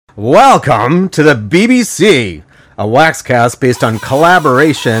Welcome to the BBC, a waxcast based on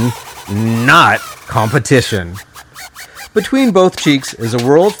collaboration, not competition. Between both cheeks is a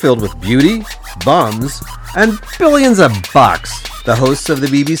world filled with beauty, bums, and billions of bucks. The hosts of the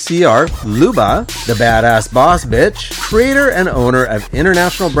BBC are Luba, the badass boss bitch, creator and owner of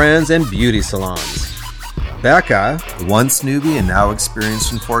international brands and beauty salons. Becca, once newbie and now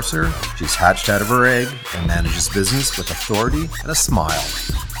experienced enforcer, she's hatched out of her egg and manages business with authority and a smile.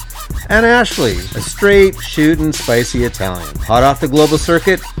 And Ashley, a straight, shootin', spicy Italian. Hot off the global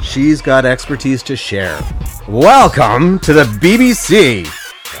circuit, she's got expertise to share. Welcome to the BBC!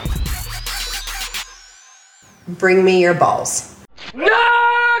 Bring me your balls. No,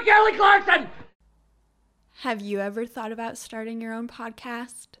 Kelly Clarkson! Have you ever thought about starting your own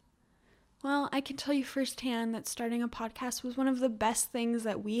podcast? Well, I can tell you firsthand that starting a podcast was one of the best things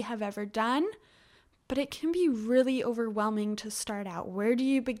that we have ever done, but it can be really overwhelming to start out. Where do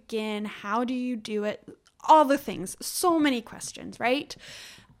you begin? How do you do it? All the things. So many questions, right?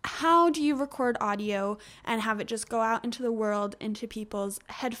 How do you record audio and have it just go out into the world, into people's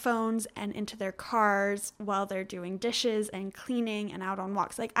headphones and into their cars while they're doing dishes and cleaning and out on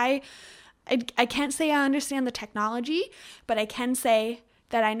walks? Like I can't say I understand the technology, but I can say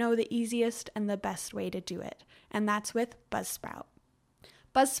that I know the easiest and the best way to do it, and that's with Buzzsprout.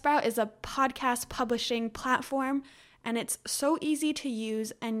 Buzzsprout is a podcast publishing platform, and it's so easy to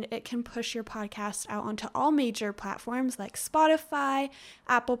use, and it can push your podcast out onto all major platforms like Spotify,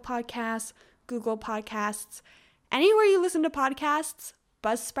 Apple Podcasts, Google Podcasts. Anywhere you listen to podcasts,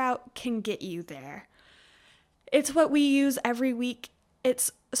 Buzzsprout can get you there. It's what we use every week.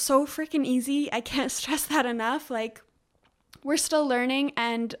 It's so freaking easy. I can't stress that enough. We're still learning,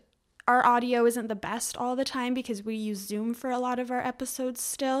 and our audio isn't the best all the time because we use Zoom for a lot of our episodes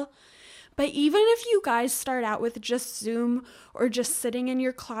still. But even if you guys start out with just Zoom or just sitting in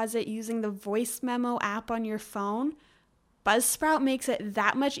your closet using the voice memo app on your phone, Buzzsprout makes it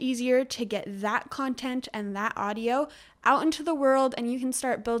that much easier to get that content and that audio out into the world, and you can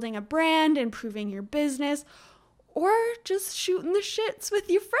start building a brand, improving your business, or just shooting the shits with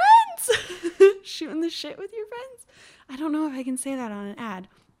your friends. Shooting the shit with your friends? I don't know if I can say that on an ad.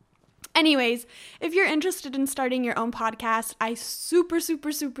 Anyways, if you're interested in starting your own podcast, I super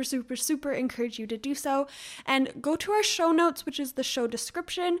encourage you to do so. And go to our show notes, which is the show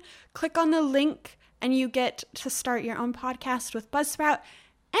description. Click on the link, and you get to start your own podcast with Buzzsprout.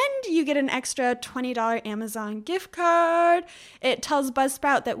 And you get an extra $20 Amazon gift card. It tells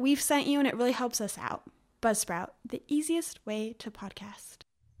Buzzsprout that we've sent you, and it really helps us out. Buzzsprout, the easiest way to podcast.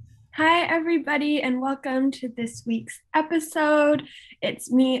 Hi, everybody, and welcome to this week's episode.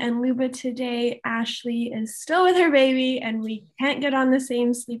 It's me and Luba today. Ashley is still with her baby, and we can't get on the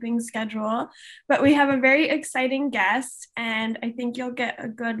same sleeping schedule, but we have a very exciting guest, and I think you'll get a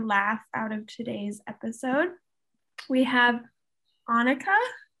good laugh out of today's episode. We have Annika.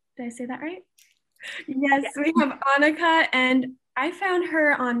 Did I say that right? Yes, we have Annika, and I found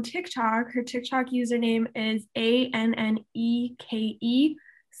her on TikTok. Her TikTok username is ANNEKE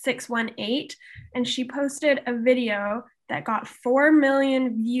 618, and she posted a video that got 4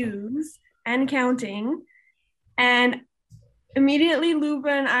 million views and counting, and immediately Luba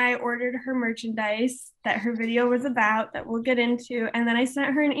and I ordered her merchandise that her video was about, that we'll get into, and then I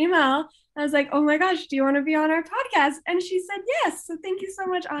sent her an email. I was like, oh my gosh, do you want to be on our podcast? And she said yes. So thank you so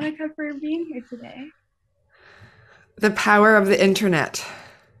much, Annika, for being here today. The power of the internet.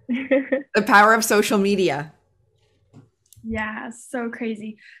 The power of social media. Yeah, so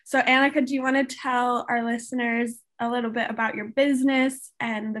crazy. So Annika, do you want to tell our listeners a little bit about your business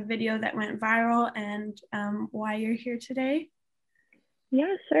and the video that went viral and why you're here today?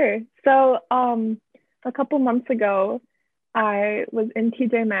 Yeah, sure. So a couple months ago, I was in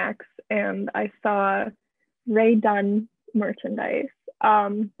TJ Maxx and I saw Rae Dunn merchandise.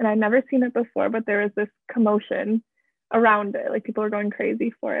 And I'd never seen it before, but there was this commotion around it. Like, people were going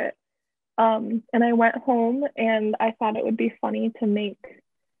crazy for it. And I went home and I thought it would be funny to make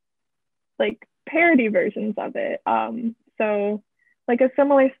like parody versions of it. So like a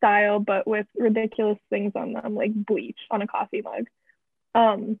similar style, but with ridiculous things on them, like bleach on a coffee mug.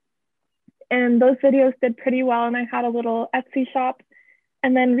 And those videos did pretty well, and I had a little Etsy shop.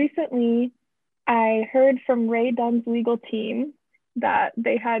 And then recently I heard from Rae Dunn's legal team that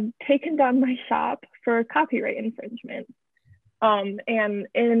they had taken down my shop for copyright infringement. And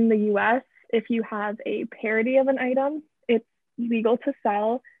in the US, if you have a parody of an item, it's legal to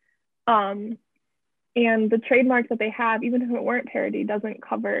sell. And the trademark that they have, even if it weren't parody, doesn't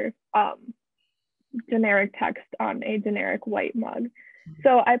cover generic text on a generic white mug.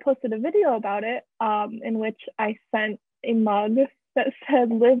 So I posted a video about it in which I sent a mug that said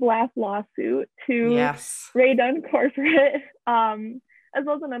 "Live Laugh Lawsuit" to Yes. Ray Dunn Corporate, as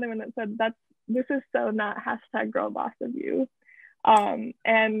well as another one that said "This is so not #girl boss of you."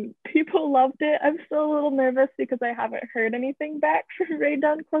 And people loved it. I'm still a little nervous because I haven't heard anything back from Ray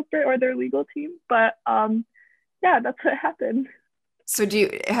Dunn Corporate or their legal team, but yeah, that's what happened. So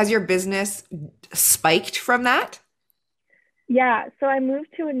has your business spiked from that? Yeah, so I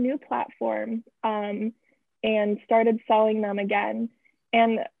moved to a new platform and started selling them again.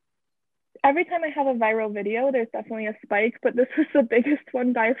 And every time I have a viral video, there's definitely a spike, but this was the biggest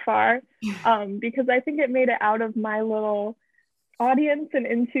one by far because I think it made it out of my little audience and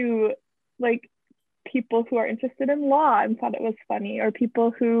into like people who are interested in law and thought it was funny, or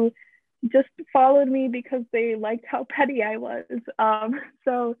people who just followed me because they liked how petty I was.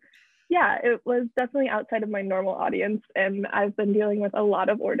 So yeah, it was definitely outside of my normal audience, and I've been dealing with a lot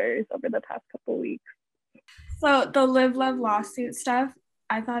of orders over the past couple weeks. So the Live Love Lawsuit stuff,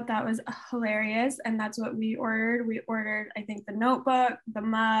 I thought that was hilarious, and that's what we ordered. We ordered, I think, the notebook, the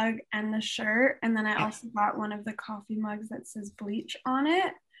mug, and the shirt, and then I also bought one of the coffee mugs that says bleach on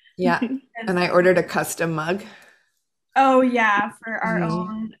it. Yeah, and I ordered a custom mug. Oh yeah, for our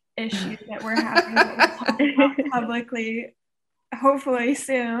own issue that we're having that we'll talk about publicly, hopefully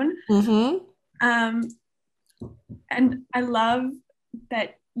soon. And I love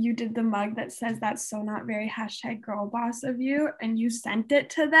that you did the mug that says "That's so not very #girl boss of you," and you sent it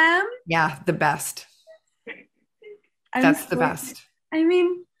to them. Yeah, the best. That's the best. I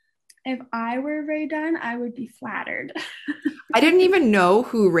mean, if I were Ray Dunn, I would be flattered. I didn't even know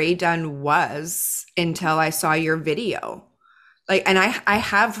who Ray Dunn was until I saw your video. Like, and I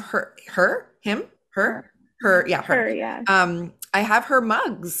have her. I have her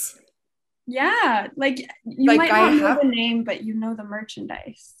mugs. Yeah, like you might not know the name, but you know the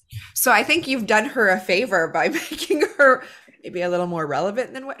merchandise. So I think you've done her a favor by making her maybe a little more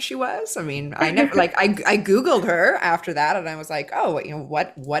relevant than what she was. I mean, I never I Googled her after that, and I was like, oh,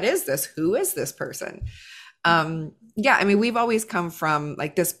 what is this? Who is this person? Yeah, I mean, we've always come from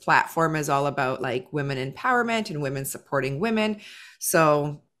like, this platform is all about like women empowerment and women supporting women.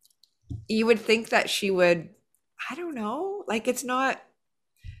 So you would think that she would, I don't know, like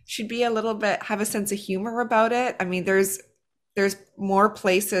she'd be a little bit, have a sense of humor about it. I mean, there's more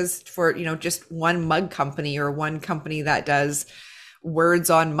places for, just one mug company or one company that does words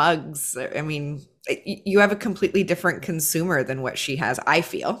on mugs. I mean, you have a completely different consumer than what she has, I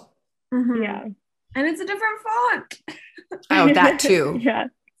feel. Mm-hmm. Yeah. And it's a different font. Oh, that too. Yeah.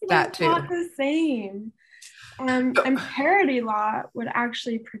 That too. It's not the same. And parody law would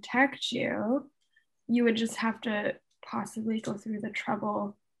actually protect you. You would just have to possibly go through the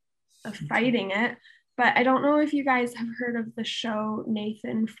trouble of fighting it. But I don't know if you guys have heard of the show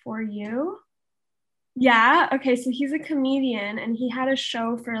Nathan For You. Yeah. Okay. So he's a comedian, and he had a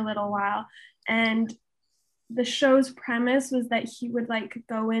show for a little while. And the show's premise was that he would like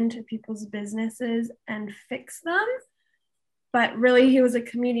go into people's businesses and fix them. But really, he was a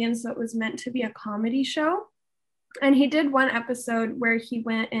comedian, so it was meant to be a comedy show. And he did one episode where he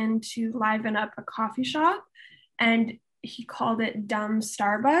went in to liven up a coffee shop, and he called it Dumb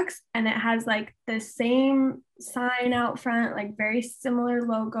Starbucks. And it has like the same sign out front, like very similar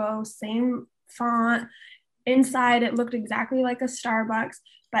logo, same font. Inside, it looked exactly like a Starbucks,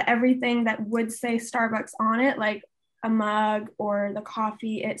 but everything that would say Starbucks on it, like a mug or the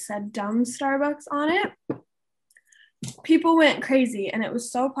coffee, it said Dumb Starbucks on it. People went crazy, and it was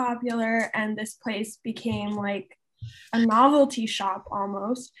so popular, and this place became like a novelty shop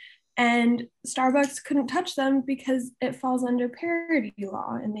almost. And Starbucks couldn't touch them because it falls under parody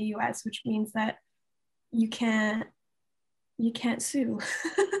law in the US, which means that you can't sue.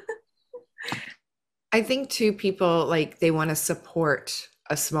 I think too, people like, they want to support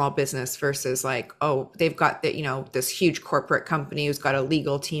a small business versus like, oh, they've got this huge corporate company who's got a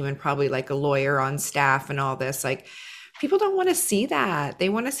legal team and probably like a lawyer on staff and all this. Like, people don't want to see that. They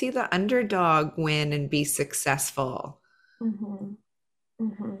want to see the underdog win and be successful. Mm-hmm.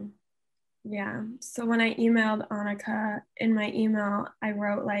 Mm-hmm. Yeah. So when I emailed Annika, in my email, I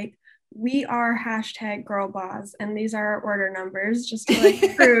wrote like, "We are #girlboss, and these are our order numbers," just to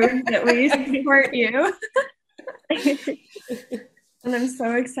like prove that we support you. And I'm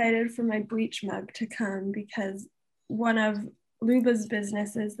so excited for my bleach mug to come, because one of Luba's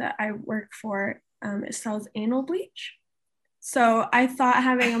businesses that I work for, it sells anal bleach. So I thought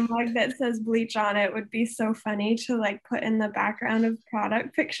having a mug that says bleach on it would be so funny to like put in the background of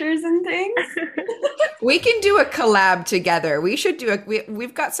product pictures and things. We can do a collab together. We should do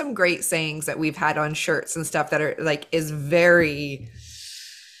we've got some great sayings that we've had on shirts and stuff that are like, is very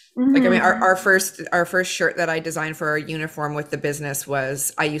Like, I mean, our first shirt that I designed for our uniform with the business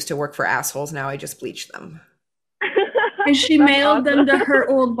was, I used to work for assholes, now I just bleach them. And she mailed them to her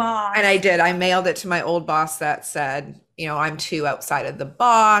old boss. And I did. I mailed it to my old boss that said, you know, I'm too outside of the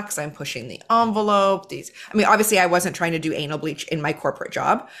box. I'm pushing the envelope. I mean, obviously I wasn't trying to do anal bleach in my corporate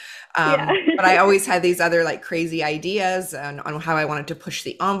job. But I always had these other like crazy ideas on how I wanted to push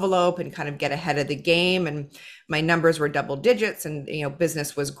the envelope and kind of get ahead of the game. And my numbers were double digits, and, you know,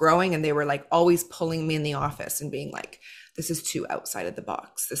 business was growing, and they were like always pulling me in the office and being like, this is too outside of the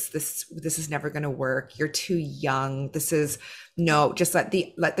box. This is never going to work. You're too young. Just let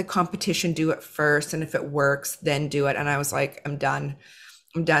the competition do it first. And if it works, then do it. And I was like, I'm done.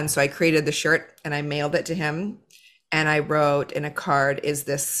 So I created the shirt and I mailed it to him. And I wrote in a card, is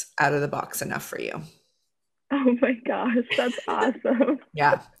this out of the box enough for you? Oh my gosh, that's awesome.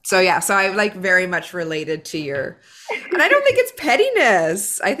 Yeah. So I like very much related to and I don't think it's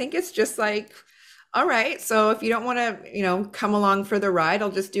pettiness. I think it's just like, all right, so if you don't want to, you know, come along for the ride,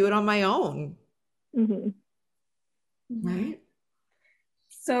 I'll just do it on my own. Mm-hmm. Right.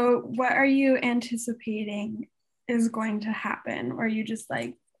 So what are you anticipating is going to happen? Or are you just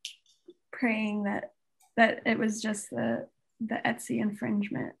like praying that it was just the Etsy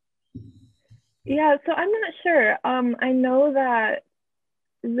infringement? Yeah, so I'm not sure. I know that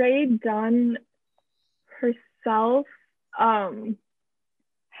Rae Dunn herself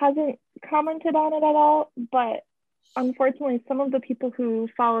hasn't commented on it at all, but unfortunately some of the people who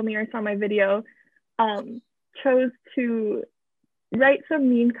follow me or saw my video chose to write some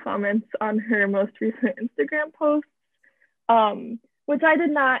mean comments on her most recent Instagram posts, which I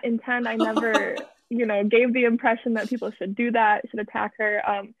did not intend. I never gave the impression that people should do that, should attack her.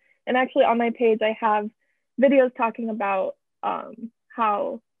 And actually on my page I have videos talking about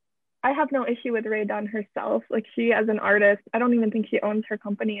how I have no issue with Rae Dunn herself. Like, she as an artist, I don't even think she owns her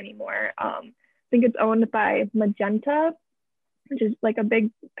company anymore. I think it's owned by Magenta, which is like a big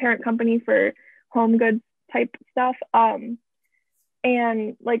parent company for home goods type stuff.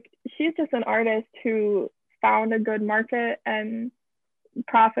 And like, she's just an artist who found a good market and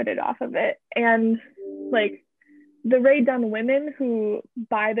profited off of it. And like, the Rae Dunn women who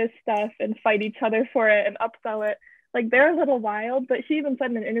buy this stuff and fight each other for it and upsell it, like, they're a little wild. But she even said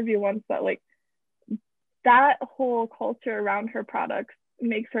in an interview once that like that whole culture around her products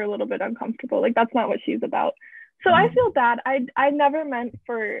makes her a little bit uncomfortable. Like, that's not what she's about. So I feel bad. I never meant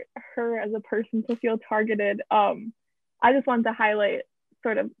for her as a person to feel targeted. I just wanted to highlight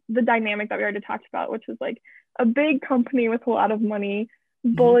sort of the dynamic that we already talked about, which is like a big company with a lot of money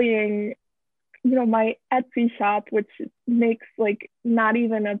bullying, my Etsy shop, which makes like not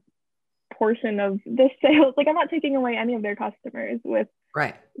even a portion of the sales. Like, I'm not taking away any of their customers with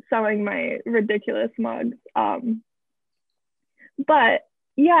selling my ridiculous mugs. But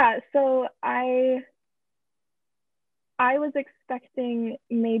yeah, so I was expecting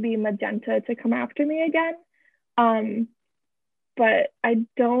maybe Magenta to come after me again. But I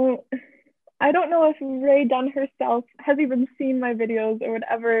don't know if Rae Dunn herself has even seen my videos or would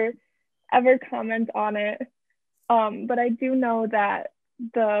ever comment on it. But I do know that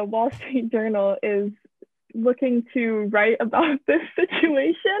the Wall Street Journal is looking to write about this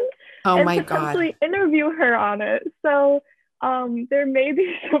situation and potentially interview her on it. So there may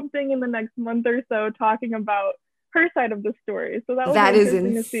be something in the next month or so talking about her side of the story. So that will be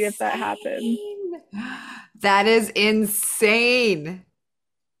interesting to see if that happens. That is insane.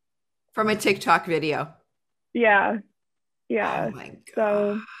 From a TikTok video. Yeah. Oh my God.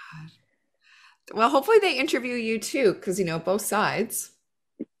 So, well, hopefully they interview you too, because both sides.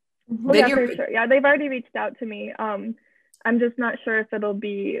 Well, yeah, for sure. Yeah, they've already reached out to me. I'm just not sure if it'll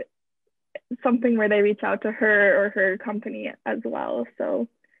be something where they reach out to her or her company as well. So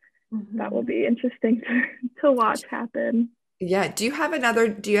that will be interesting to watch happen. Yeah. Do you have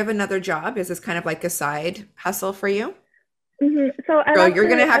another job? Is this kind of like a side hustle for you? So girl, you're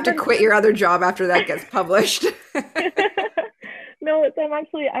going to have to quit your other job after that gets published. No,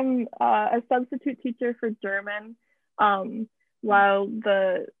 I'm a substitute teacher for German while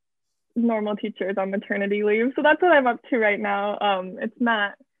the normal teacher is on maternity leave. So that's what I'm up to right now.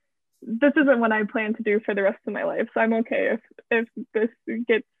 This isn't what I plan to do for the rest of my life. So I'm okay if this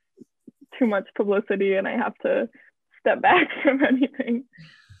gets too much publicity and I have to step back from anything.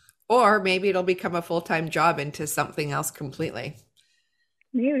 Or maybe it'll become a full-time job into something else completely.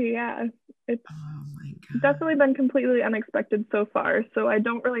 Maybe, yeah. It's definitely been completely unexpected so far. So I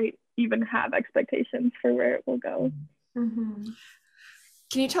don't really even have expectations for where it will go. Can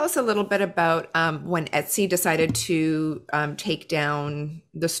you tell us a little bit about when Etsy decided to take down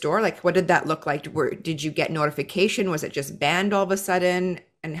the store? Like, what did that look like? Did you get notification? Was it just banned all of a sudden?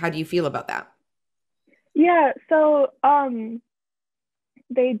 and how do you feel about that? Yeah, so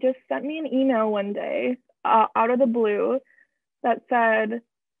they just sent me an email one day out of the blue that said,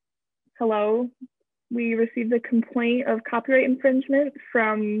 hello, we received a complaint of copyright infringement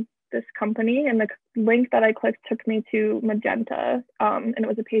from this company, and the link that I clicked took me to Magenta, and it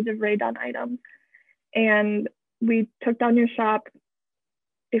was a page of Rae Dunn items. And we took down your shop.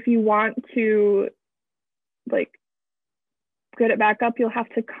 If you want to like get it back up, you'll have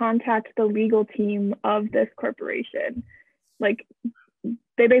to contact the legal team of this corporation. Like,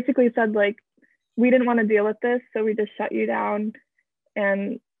 they basically said, like, we didn't want to deal with this, so we just shut you down.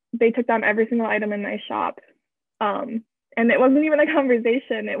 And they took down every single item in my shop. And it wasn't even a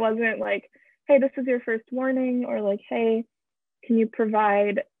conversation. It wasn't like, hey, this is your first warning, or like, hey, can you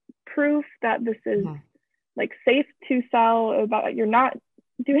provide proof that this is like safe to sell, about you're not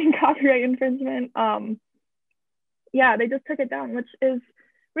doing copyright infringement. Yeah, they just took it down, which is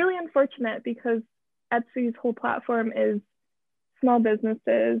really unfortunate because Etsy's whole platform is small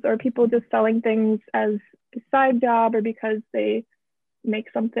businesses or people just selling things as a side job or because they make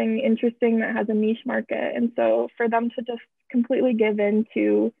something interesting that has a niche market. And so for them to just completely give in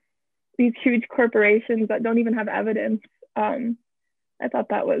to these huge corporations that don't even have evidence, I thought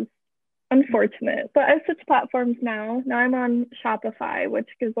that was unfortunate. But I switched platforms now. Now I'm on Shopify, which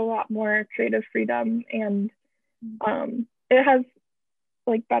gives a lot more creative freedom, and it has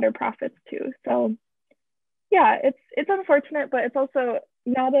like better profits too. So yeah, it's unfortunate, but it's also,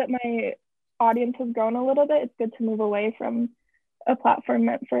 now that my audience has grown a little bit, it's good to move away from a platform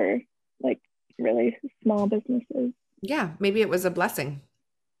meant for like really small businesses. Yeah, maybe it was a blessing.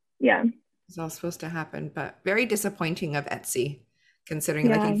 Yeah, it's all supposed to happen, but very disappointing of Etsy, considering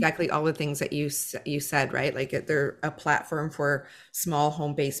like exactly all the things that you said, right? Like they're a platform for small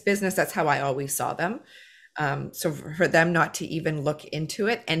home-based business. That's how I always saw them. So for them not to even look into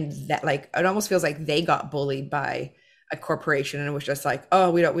it, and that, like, it almost feels like they got bullied by a corporation and it was just like,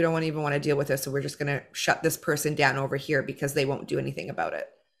 oh, we don't even want to deal with this, so we're just going to shut this person down over here because they won't do anything about it.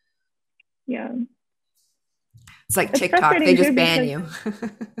 Yeah, it's like TikTok, they just ban you.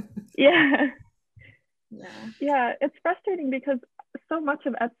 yeah, it's frustrating because so much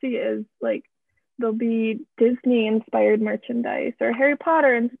of Etsy is like, there'll be Disney inspired merchandise or Harry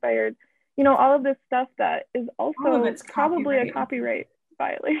Potter inspired, you know, all of this stuff that is also probably a copyright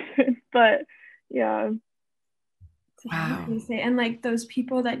violation. But yeah. Wow. And like those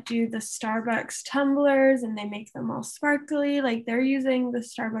people that do the Starbucks tumblers and they make them all sparkly, like they're using the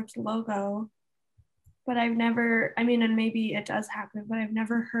Starbucks logo. But I've never, I mean, and maybe it does happen, but I've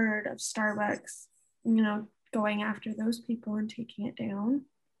never heard of Starbucks, you know, going after those people and taking it down.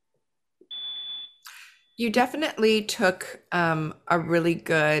 You definitely took a really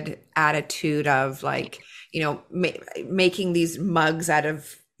good attitude of like, you know, making these mugs out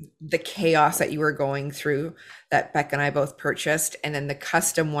of the chaos that you were going through, that Beck and I both purchased, and then the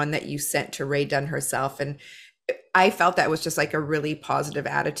custom one that you sent to Rae Dunn herself. And I felt that was just like a really positive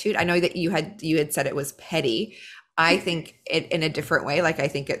attitude. I know that you had said it was petty. I think it in a different way. Like, I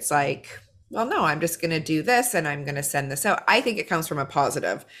think it's like, well, no, I'm just going to do this and I'm going to send this out. I think it comes from a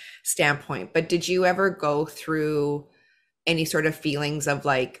positive standpoint. But did you ever go through any sort of feelings of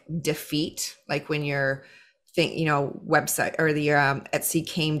like defeat, like when your website or the Etsy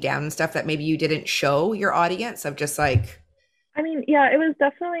came down and stuff, that maybe you didn't show your audience, of just like, I mean, yeah, it was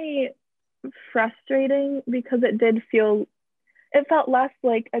definitely frustrating because it felt less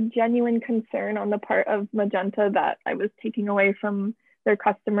like a genuine concern on the part of Magenta that I was taking away from their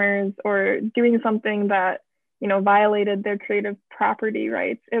customers or doing something that, you know, violated their creative property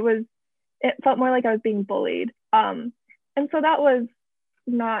rights. It felt more like I was being bullied. And so that was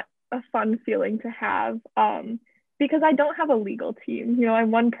not a fun feeling to have, because I don't have a legal team. You know,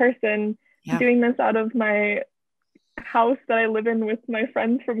 I'm one person doing this out of my house that I live in with my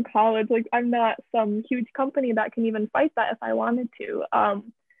friends from college. Like, I'm not some huge company that can even fight that if I wanted to.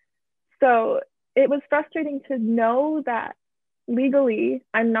 So it was frustrating to know that legally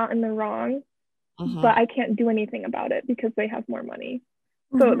I'm not in the wrong, but I can't do anything about it because they have more money.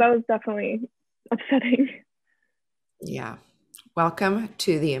 So that was definitely upsetting. Yeah. Welcome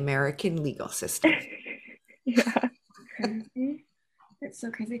to the American legal system. Yeah. Crazy. It's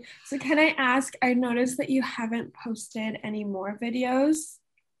so crazy. So can I ask, I noticed that you haven't posted any more videos.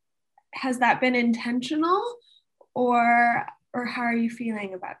 Has that been intentional, or how are you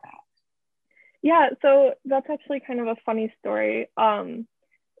feeling about that? Yeah, so that's actually kind of a funny story.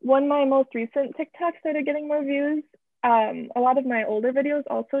 When my most recent TikTok started getting more views, a lot of my older videos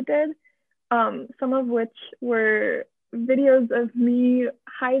also did, some of which were videos of me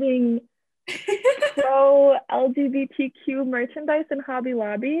hiding pro LGBTQ merchandise in Hobby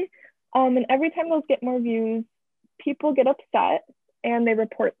Lobby. And every time those get more views, people get upset and they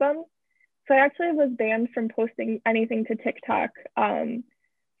report them. So I actually was banned from posting anything to TikTok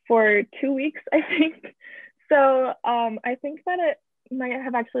for 2 weeks, I think. So I think that it might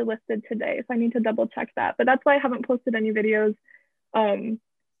have actually listed today, so I need to double check that. But that's why I haven't posted any videos.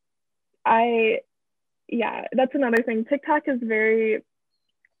 That's another thing. TikTok is very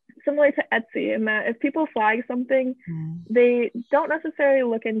similar to Etsy in that if people flag something, they don't necessarily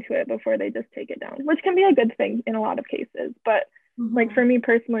look into it before they just take it down, which can be a good thing in a lot of cases. But like for me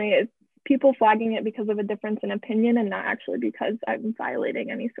personally, it's people flagging it because of a difference in opinion and not actually because I'm violating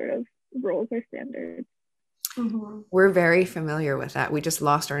any sort of rules or standards. We're very familiar with that. We just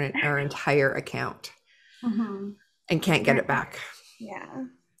lost our entire account and can't get it back. Yeah.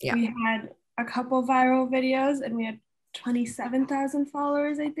 We had a couple viral videos and we had 27,000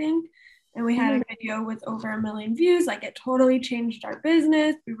 followers, I think. And we had a video with over 1 million views. Like it totally changed our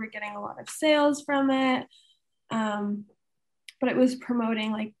business. We were getting a lot of sales from it. But it was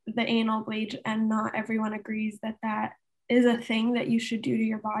promoting like the anal bleach, and not everyone agrees that that is a thing that you should do to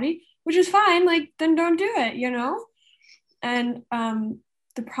your body, which is fine. Like, then don't do it, you know? And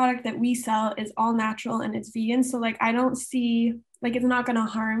the product that we sell is all natural and it's vegan. So like, I don't see, like, it's not going to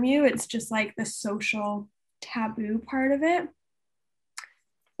harm you. It's just like the social taboo part of it.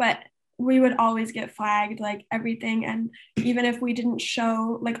 But we would always get flagged, like everything. And even if we didn't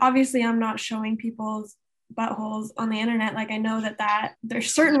show, like, obviously I'm not showing people's buttholes on the internet. Like I know that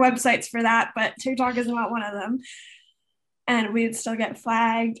there's certain websites for that, but TikTok is not one of them. And we'd still get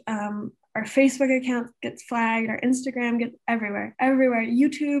flagged. Our Facebook account gets flagged. Our Instagram gets everywhere,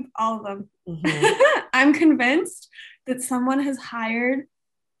 YouTube, all of them. I'm convinced that someone has hired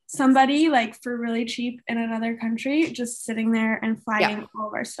somebody like for really cheap in another country, just sitting there and flagging all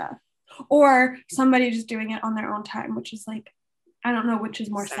of our stuff, or somebody just doing it on their own time, which is like, I don't know which is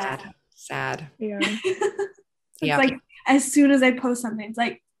more sad. Yeah. It's like as soon as I post something, it's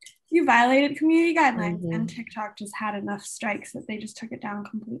like you violated community guidelines, and TikTok just had enough strikes that they just took it down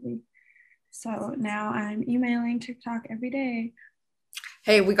completely. So now I'm emailing TikTok every day.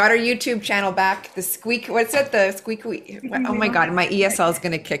 Hey, we got our YouTube channel back. The squeak, what's it? The squeaky. Oh my God, my ESL is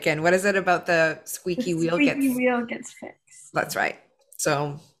going to kick in. What is it about the squeaky wheel? Wheel gets fixed. That's right.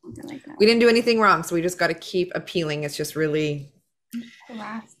 So like that. We didn't do anything wrong. So we just got to keep appealing. It's just really,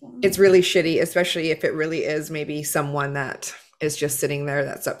 harassing. It's really shitty, especially if it really is maybe someone that is just sitting there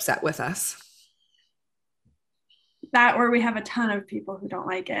that's upset with us. That, or we have a ton of people who don't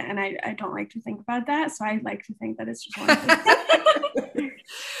like it, and I don't like to think about that, so I like to think that it's just one thing.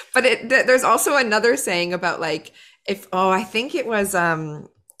 But there's also another saying about like, I think it was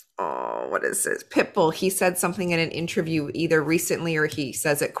what is this, Pitbull, he said something in an interview either recently or he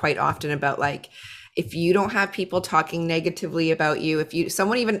says it quite often about like, if you don't have people talking negatively about you,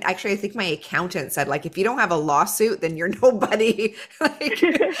 someone even, actually, I think my accountant said, like, if you don't have a lawsuit, then you're nobody. Like,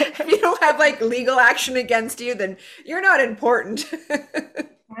 if you don't have like legal action against you, then you're not important.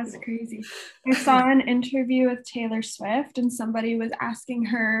 That's crazy. I saw an interview with Taylor Swift, and somebody was asking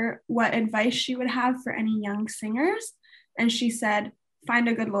her what advice she would have for any young singers. And she said, find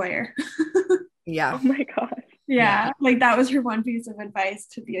a good lawyer. Yeah. Oh my God. Yeah, like that was her one piece of advice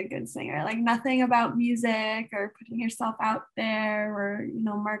to be a good singer. Like nothing about music or putting yourself out there or,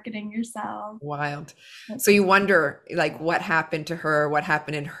 marketing yourself. Wild. So you wonder like what happened to her, what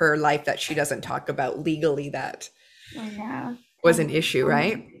happened in her life that she doesn't talk about legally that was an issue,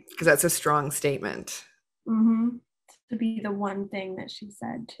 right? Because that's a strong statement. To be the one thing that she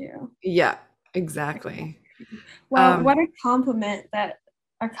said too. Yeah, exactly. Well, what a compliment that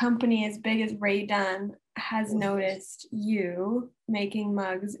a company as big as Ray Dunn has noticed you making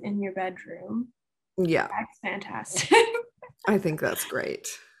mugs in your bedroom. Yeah. That's fantastic. I think that's great.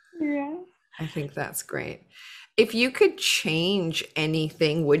 Yeah. I think that's great. If you could change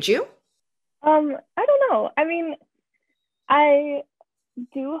anything, would you? I don't know. I mean, I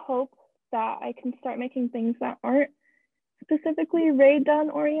do hope that I can start making things that aren't specifically Ray Dunn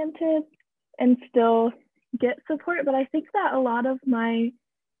oriented and still get support. But I think that a lot of my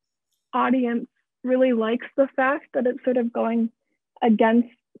audience really likes the fact that it's sort of going against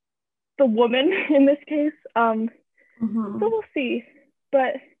the woman in this case. So we'll see.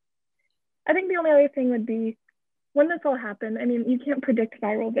 But I think the only other thing would be when this all happened, I mean, you can't predict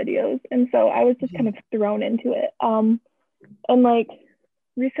viral videos. And so I was just kind of thrown into it. And like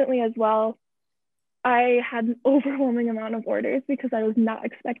recently as well, I had an overwhelming amount of orders because I was not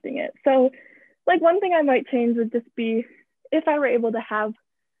expecting it. So like one thing I might change would just be if I were able to have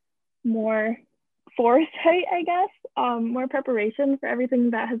more foresight, I guess, more preparation for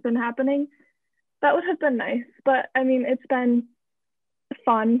everything that has been happening. That would have been nice. But I mean, it's been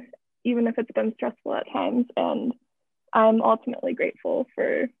fun, even if it's been stressful at times. And I'm ultimately grateful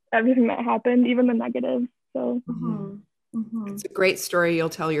for everything that happened, even the negatives. So It's a great story you'll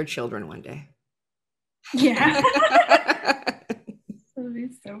tell your children one day. Yeah. That'll be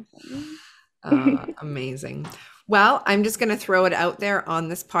so funny. Amazing. Well, I'm just going to throw it out there on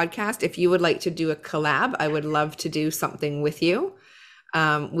this podcast. If you would like to do a collab, I would love to do something with you.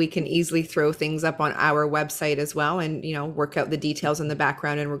 We can easily throw things up on our website as well and, you know, work out the details in the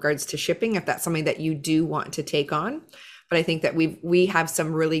background in regards to shipping, if that's something that you do want to take on. But I think that we have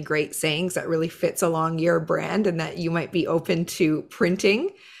some really great sayings that really fits along your brand and that you might be open to printing.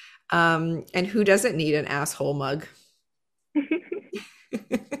 And who doesn't need an asshole mug?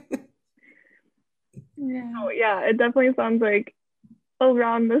 Yeah. Oh, yeah, it definitely sounds like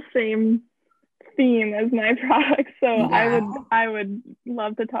around the same theme as my product. So I would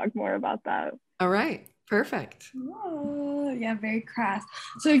love to talk more about that. All right. Perfect. Oh, yeah, very crass.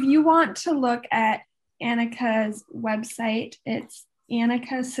 So if you want to look at Annika's website, it's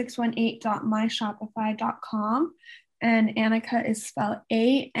annika618.myshopify.com. And Annika is spelled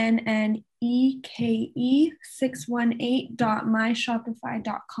ANNEKE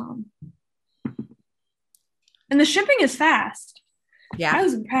 618.myshopify.com. And the shipping is fast. Yeah. I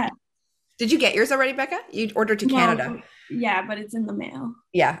was impressed. Did you get yours already, Becca? You ordered to Canada. No, yeah, but it's in the mail.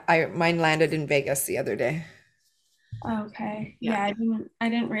 Yeah, mine landed in Vegas the other day. Okay. Yeah. Yeah, I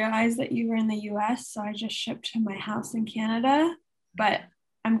didn't realize that you were in the US, so I just shipped to my house in Canada. But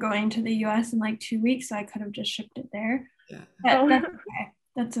I'm going to the US in like 2 weeks, so I could have just shipped it there. Yeah.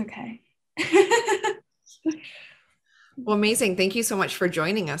 That's okay. Well, amazing. Thank you so much for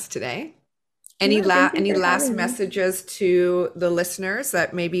joining us today. Any last messages to the listeners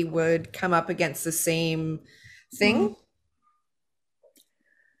that maybe would come up against the same thing?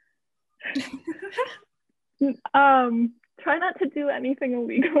 Try not to do anything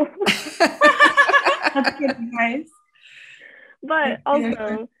illegal. That's good advice. But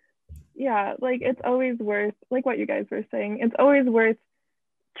also, yeah, like it's always worth, like what you guys were saying, it's always worth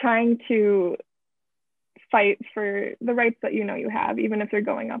trying to fight for the rights that you know you have, even if you're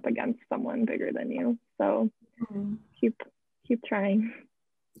going up against someone bigger than you. So keep trying.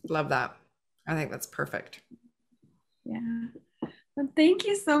 Love that. I think that's perfect. Yeah. Well, thank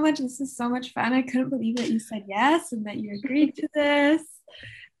you so much. This is so much fun. I couldn't believe that you said yes and that you agreed to this.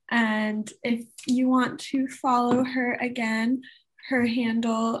 And if you want to follow her again, her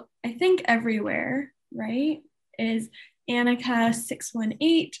handle, I think everywhere, right, is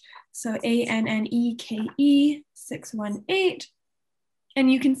Annika618. So ANNEKE 618.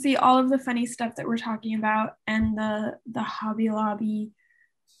 And you can see all of the funny stuff that we're talking about and the Hobby Lobby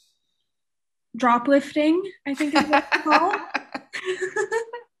drop lifting, I think is what it's called.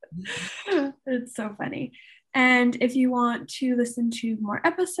 It's so funny. And if you want to listen to more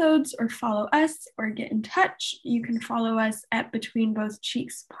episodes or follow us or get in touch, you can follow us at Between Both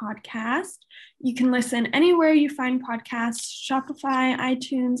Cheeks podcast. You can listen anywhere you find podcasts, Shopify,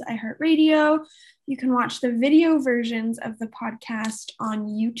 iTunes, iHeartRadio. You can watch the video versions of the podcast on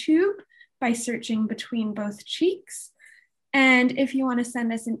YouTube by searching Between Both Cheeks. And if you want to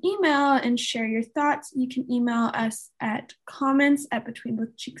send us an email and share your thoughts, you can email us at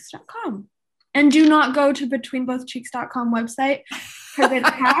comments@betweenbothcheeks.com. And do not go to betweenbothcheeks.com website because it's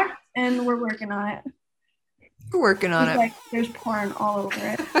hacked and we're working on it. We're working on it. Like, there's porn all over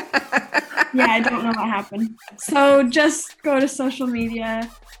it. Yeah, I don't know what happened. So just go to social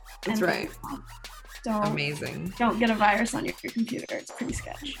media. That's right. Amazing. Don't get a virus on your computer. It's pretty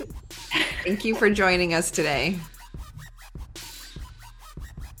sketchy. Thank you for joining us today.